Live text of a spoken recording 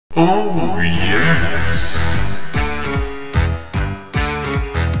Oh, yes.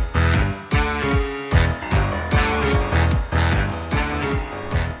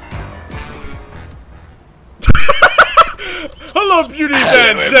 Hello, beauties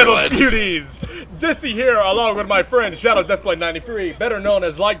and gentle beauties. Dissy here, along with my friend Definantly, better known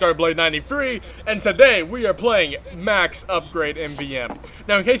as LikeDartBlade93, and today we are playing Max Upgrade MVM.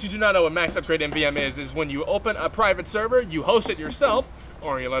 Now, in case you do not know what Max Upgrade MVM is when you open a private server, you host it yourself,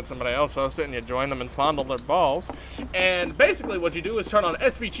 or you let somebody else host it and you join them and fondle their balls. And basically what you do is turn on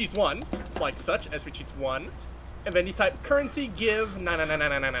SV Cheats 1, like such, SV Cheats 1, and then you type currency give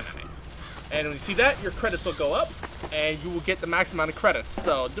 9999999. And when you see that, your credits will go up, and you will get the max amount of credits.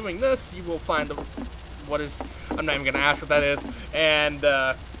 So doing this, you will find the, I'm not even going to ask what that is, and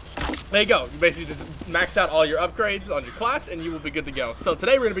there you go. You basically just max out all your upgrades on your class, and you will be good to go. So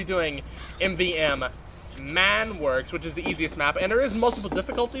today we're going to be doing MVM Mannworks, which is the easiest map, and there is multiple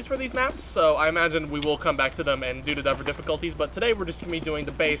difficulties for these maps, so I imagine we will come back to them and do the other difficulties, but today we're just going to be doing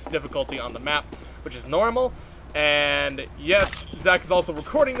the base difficulty on the map, which is normal. And yes, Zach is also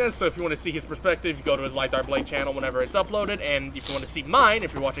recording this, so if you want to see his perspective, you go to his LikeDartBlade channel whenever it's uploaded, and if you want to see mine,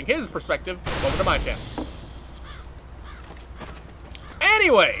 if you're watching his perspective, go over to my channel.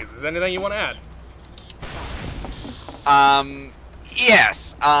 Anyways, is there anything you want to add?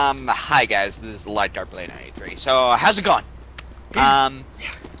 Yes, hi guys, this is LikeDartBlade93. So, how's it going? Yeah.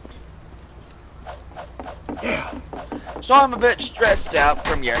 So I'm a bit stressed out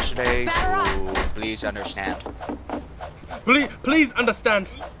from yesterday, so please understand. Please understand.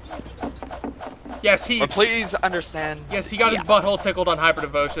 Yes, Or please understand. Yes, he got his butthole tickled on Hyper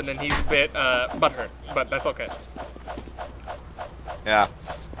Devotion, and he's a bit butthurt, but that's okay. Yeah,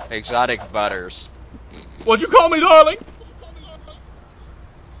 exotic butters. What'd you call me, darling?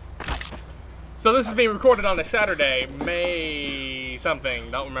 So this is being recorded on a Saturday, May something,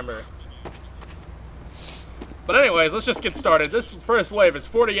 don't remember. But anyways, let's just get started. This first wave is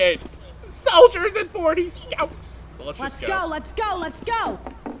 48 soldiers and 40 scouts. So let's go. Let's go.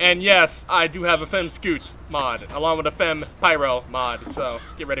 And yes, I do have a Fem Scoot mod, along with a Fem Pyro mod, so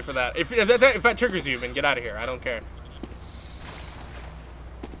get ready for that. If that triggers you, then get out of here. I don't care.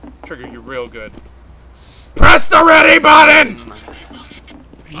 Trigger you real good. Press the ready button!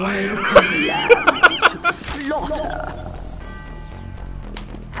 Welcome, lambs, to the slaughter.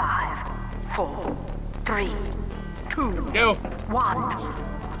 5, 4, 3, 2, Go. 1.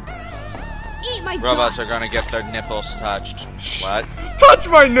 Eat my Robots dust. are gonna get their nipples touched. What? Touch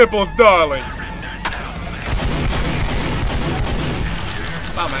my nipples, darling!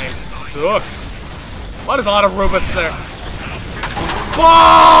 Wow, man, sucks. Why there's a lot of robots there?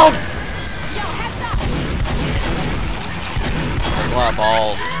 Balls! Yo, heads up. There's a lot of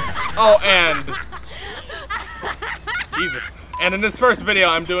balls. Oh, and Jesus. And in this first video,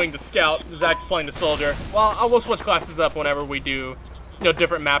 I'm doing the scout. Zach's playing the soldier. Well, I will switch classes up whenever we do,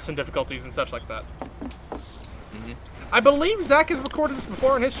 different maps and difficulties and such like that. I believe Zach has recorded this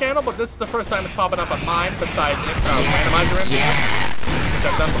before on his channel, but this is the first time it's popping up on mine, besides Randomizer MVM, which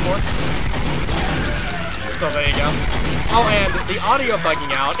I've done before. So there you go. Oh, and the audio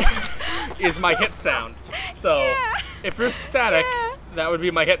bugging out is my hit sound. So if you're static, that would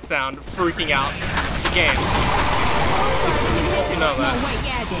be my hit sound freaking out the game. Just you know that.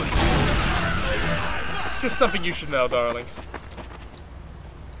 Just something you should know, darlings.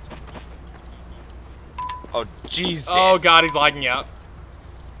 Oh, Jesus. Oh, God, he's lagging out.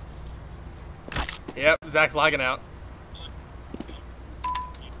 Yep, Zach's lagging out.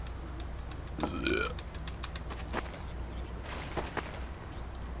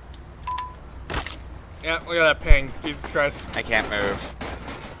 Yeah, look at that ping. Jesus Christ. I can't move.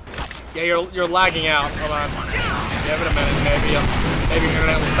 Yeah, you're lagging out. Hold on. Give it a minute, maybe your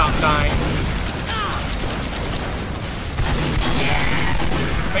internet will stop dying.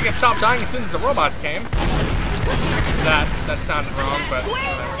 Make it stop dying as soon as the robots came. That sounded wrong, but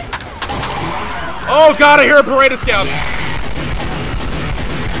oh God, I hear a parade of scouts.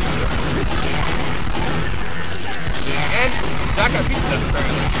 And Zach got pizza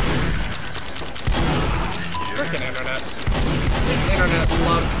apparently. Freaking internet. His internet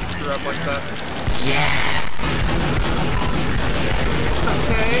loves to screw up like that. It's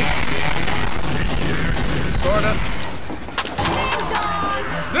okay. Sorta.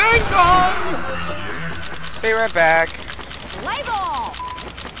 Ding dong! Be right back. Label.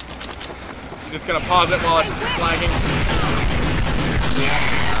 You're just gonna pause it while it's lagging.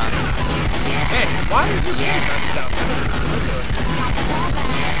 Hey, why is your game messed up? That is ridiculous.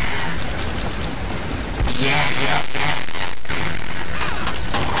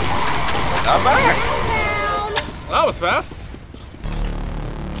 I'm back. Well, that was fast.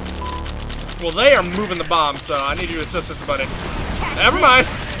 Well, they are moving the bomb, so I need your assistance, buddy. Never mind.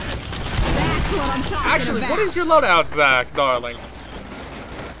 That's what I'm talking Actually, about. what is your loadout, Zach, darling?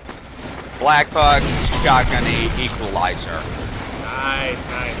 Black box, shotgun, equalizer. Nice,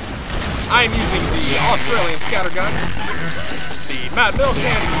 nice. I am using the Australian scattergun, the Mad Milk,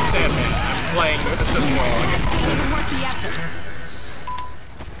 and the Sandman. I'm playing with the system Even worth the effort.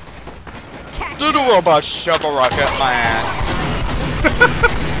 Catch Do the robot shove a rocket up my ass.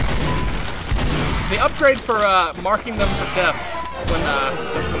 The upgrade for marking them for death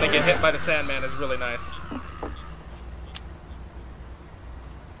when they get hit by the Sandman is really nice.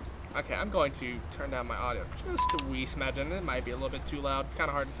 Okay, I'm going to turn down my audio just a wee smidgen. It might be a little bit too loud. Kind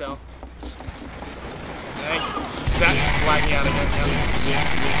of hard to tell. Thank you. Zach lagging out again.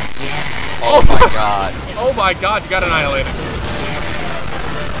 Yeah. Oh my god. Oh my god, you got annihilated.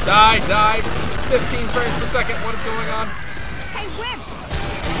 Die, die. 15 frames per second. What is going on? Hey, wimps!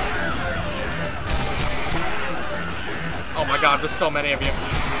 Oh my god, there's so many of you.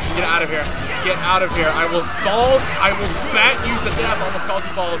 Get out of here. Get out of here. I will bat you to death. Almost called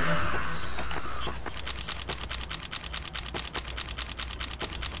you balls.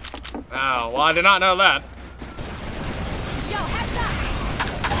 Oh, well, I did not know that. Yo, heads up!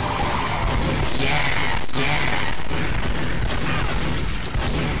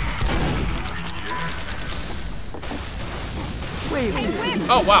 Wait,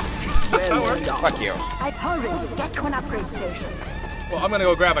 Oh, wow. That works. Fuck you. hurry, get to an upgrade station. Well, I'm gonna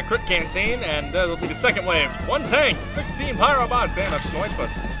go grab a crit canteen, and that'll be the second wave. 1 tank, 16 pyro bots, and a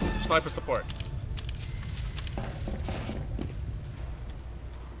sniper support.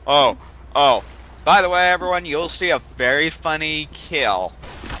 Oh. By the way, everyone, you'll see a very funny kill.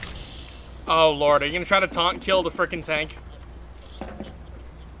 Oh lord, are you gonna try to taunt kill the frickin' tank?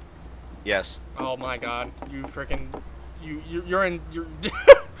 Yes. Oh my god, you frickin', you're in,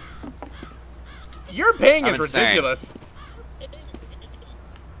 your ping is I'm insane. ridiculous.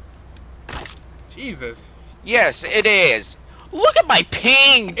 Jesus. Yes, it is. Look at my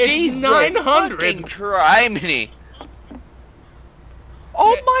ping. It's Jesus 900. fucking criminy.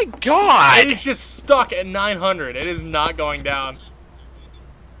 Oh my god. It is just stuck at 900. It is not going down.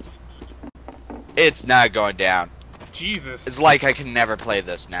 It's not going down. Jesus. It's like I can never play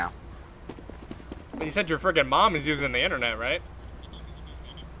this now. But you said your frickin' mom is using the internet, right?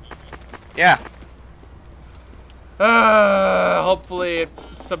 Yeah. Hopefully it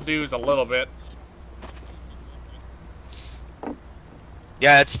subdues a little bit.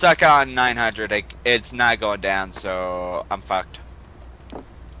 Yeah, it's stuck on 900. It's not going down, so I'm fucked.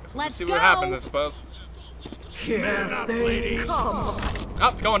 Let's See go! what happens, I suppose. Man up, ladies. Oh,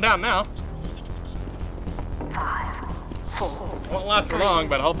 it's going down now. 5, 4, Won't last for long,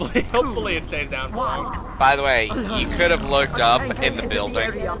 but hopefully it stays down for long. By the way, you could have looked up in the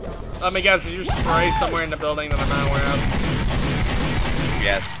building. Let me guess, is your spray somewhere in the building that I'm not aware of?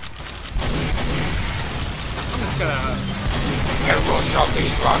 Yes. I'm just gonna... I will shot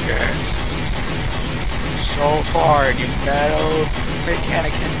these rockets. So far, you metal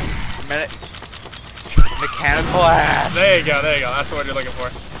mechanical ass. There you go, that's the word you're looking for.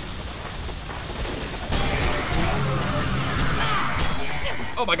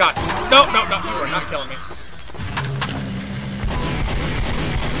 Oh my god. No, you are not killing me.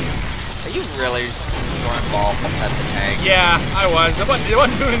 Are you really throwing balls at the tank? Yeah, I was. It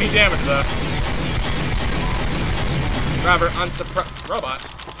wasn't doing any damage though. Robber, unsuppressed robot.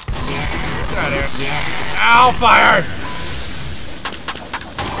 Get out of here. Ow, fire!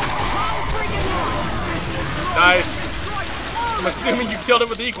 Nice. I'm assuming you killed it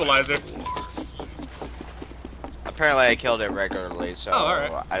with the equalizer. Apparently I killed it regularly, so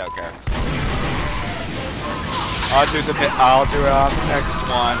alright. I don't care. I'll do it on the next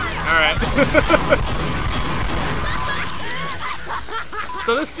one. Alright.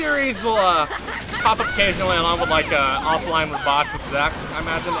 So this series will pop up occasionally along with like offline with bots with Zach, I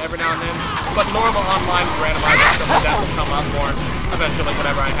imagine, every now and then. But normal online with randomizer stuff like that will come up more eventually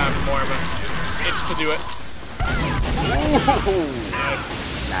whenever I have more of an itch to do it. Ooh.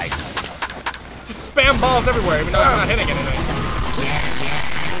 Nice. Nice. Just spam balls everywhere, even though I'm not hitting anything.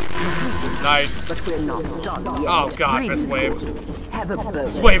 Nice. but we're not done yet. Oh god, Breathe this wave. good. Have a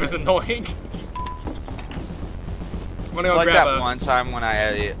bonus. This wave is annoying. I'm gonna go Like grab that a... one time when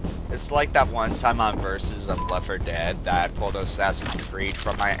it's like that one time on Versus of Left 4 Dead that I pulled Assassin's Creed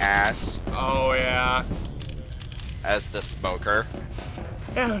from my ass Oh yeah. as the smoker.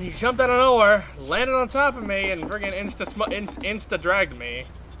 Yeah, he jumped out of nowhere, landed on top of me, and friggin' insta dragged me.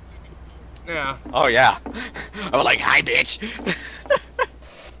 Yeah. Oh yeah. I was like, hi bitch.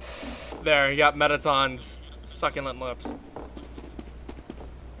 There, he got Metaton's succulent lips.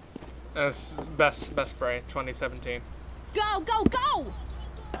 That's best spray 2017. Go, go, go!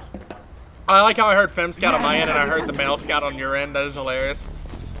 I like how I heard Fem Scout on my end and I heard the male scout on your end. That is hilarious.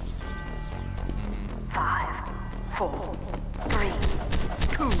 5, 4, 3,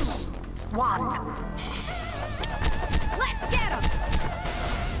 2, 1. Let's get him!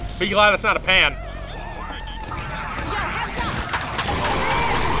 Be glad it's not a pan. Yo, heads up!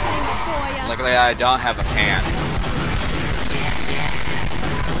 For ya. Luckily, I don't have a pan.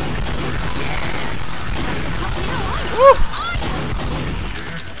 Woo!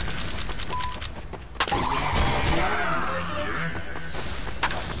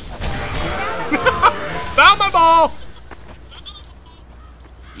 Found my ball!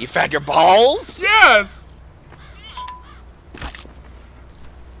 You found your balls? Yes!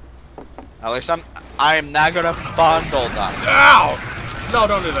 At least I am not gonna fondle them. Ow! No,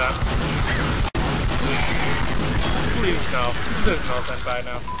 don't do that. Please no. Please no, Senpai,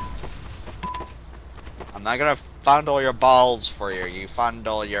 no. I'm not gonna fondle your balls for you. You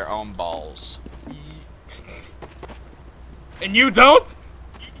fondle your own balls. And you don't?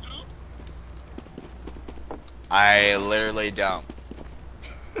 I literally don't.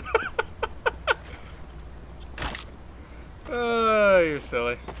 You're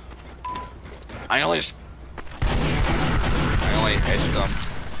silly. I only edged them.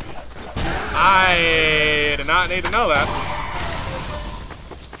 I did not need to know that.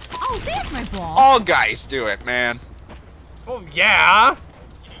 Oh, there's my ball. All guys do it, man. Oh, yeah.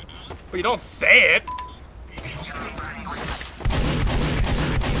 But you don't say it.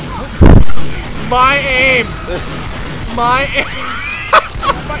 My aim. My aim.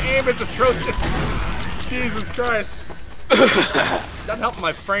 My aim is atrocious. Jesus Christ. Doesn't help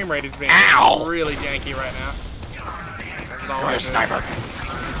my frame rate is being really janky right now. You're a sniper.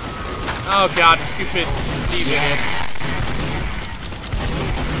 Oh god, stupid idiot.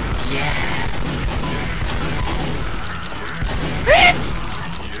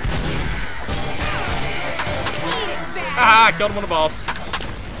 Ah, killed him with the balls.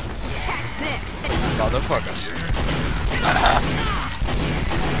 Catch this. Motherfuckers.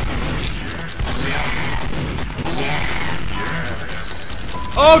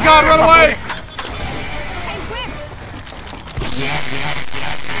 Oh god, run away! Hey, whips.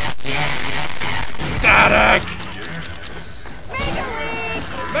 Static! Major League.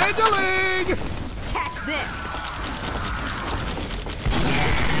 Major League! Catch this.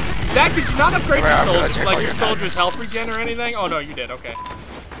 Zach, did you not upgrade your I'm gonna soldiers, take like all your your soldier's nuts. health regen or anything? Oh no, you did, okay.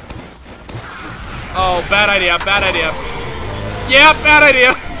 Oh, bad idea, bad idea. Yeah, bad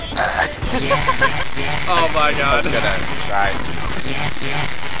idea! Oh my god. I'm gonna try.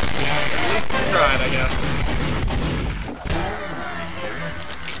 At least you tried, I guess.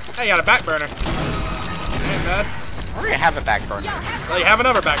 Hey, you got a back burner. Ain't bad. We're gonna have a back burner. Well, you have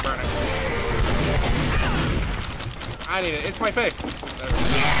another back burner. I need it. It's my face. There we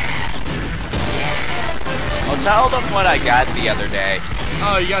go. I'll tell them what I got the other day.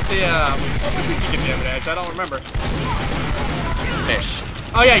 Oh, you got the, what did you get the other day? I don't remember. Fish.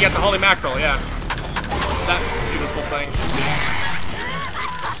 Oh yeah, you got the holy mackerel, yeah. That beautiful thing.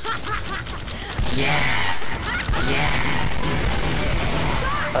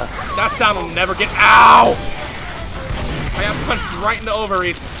 That sound will never get. Ow! I got punched right in the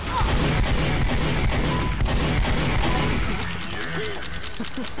ovaries.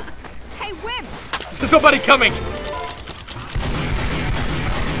 Hey, wimps. There's nobody coming.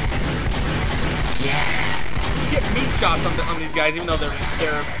 You get meat shots on these guys, even though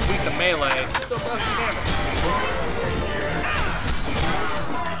they're weak to melee. It still does some damage.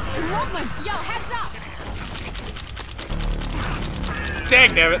 Love my. Yo, heads up.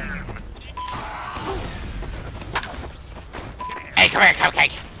 Dang, damn it. Hey, come here,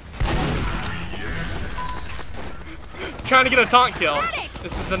 cupcake. Trying to get a taunt kill.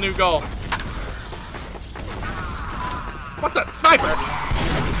 This is the new goal. What the? Sniper!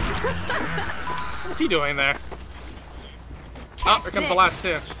 What's he doing there? Oh, here comes the last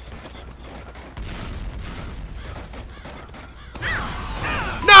two.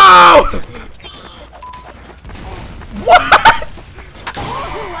 No! What?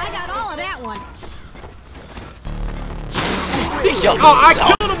 Ooh, I got all of that one. He killed Oh, I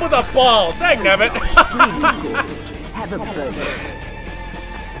himself. killed him with a ball. Dang nabbit. Have a bonus.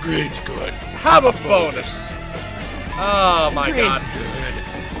 Great's good. Have a bonus. Oh my god. Great's good.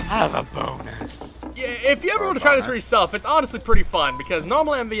 Have a bonus. Yeah, if you ever want to try this for yourself, it's honestly pretty fun because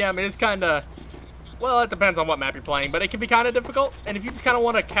normal MVM is kind of, well, it depends on what map you're playing, but it can be kind of difficult. And if you just kind of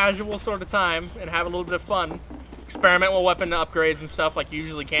want a casual sort of time and have a little bit of fun, experiment with weapon upgrades and stuff like you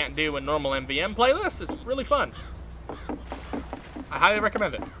usually can't do in normal MVM playlists, it's really fun. I highly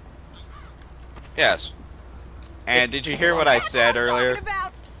recommend it. Yes. And did you hear what I said earlier?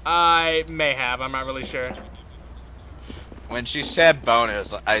 I may have. I'm not really sure. When she said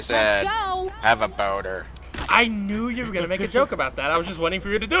bonus, I said, Let's go. have a boner. I knew you were gonna make a joke about that. I was just waiting for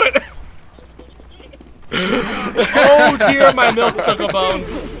you to do it. Oh dear, my milk choco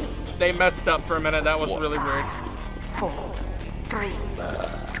bones. They messed up for a minute. That was really weird. 4, 3,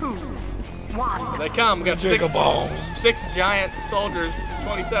 2, 1. Here they come. We got six giant soldiers.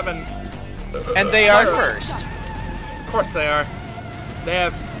 27. And they are first. Of course they are. They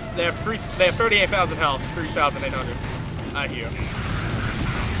have 38,000 health. 3,800. I hear.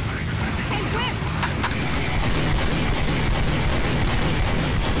 Hey, Whips.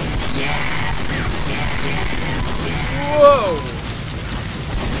 Whoa!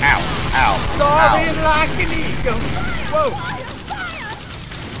 Ow, ow, Sorry, ow. like an ego. Whoa!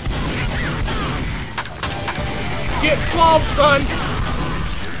 Get clawed, son!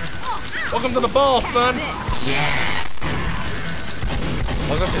 Welcome to the ball, son!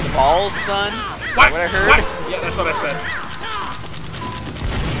 Welcome to the balls, son. What? What I heard? What? Yeah, that's what I said.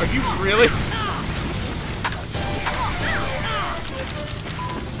 Are you really?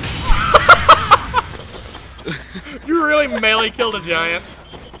 You really melee killed a giant?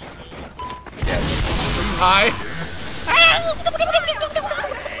 Yes. Hi.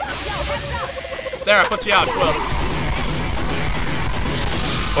 There, I put you out, 12.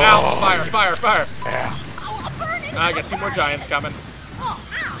 Ow, fire, fire, fire. I got 2 more giants coming.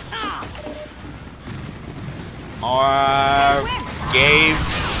 More gay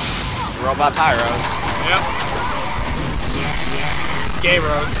robot pyros. Yep. Gay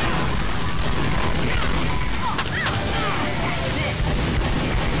Rose.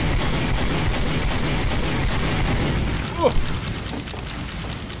 Ooh.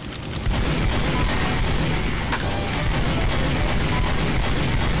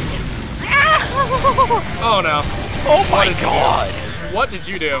 Oh no. Oh my god. What did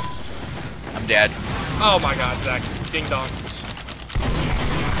you do? I'm dead. Oh my god, Zach. Ding dong.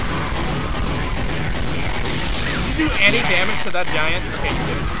 Did you do any damage to that giant? Okay, you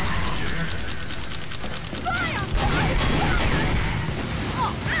didn't.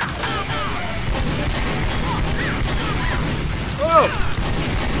 Whoa!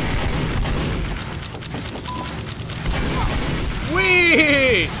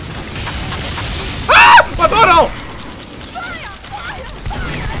 Whee! Ah! My bottle!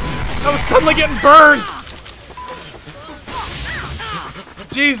 I was suddenly getting burned!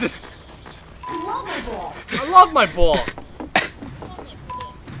 Jesus! I love my ball. I love my ball!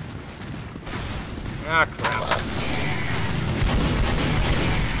 Ah, crap.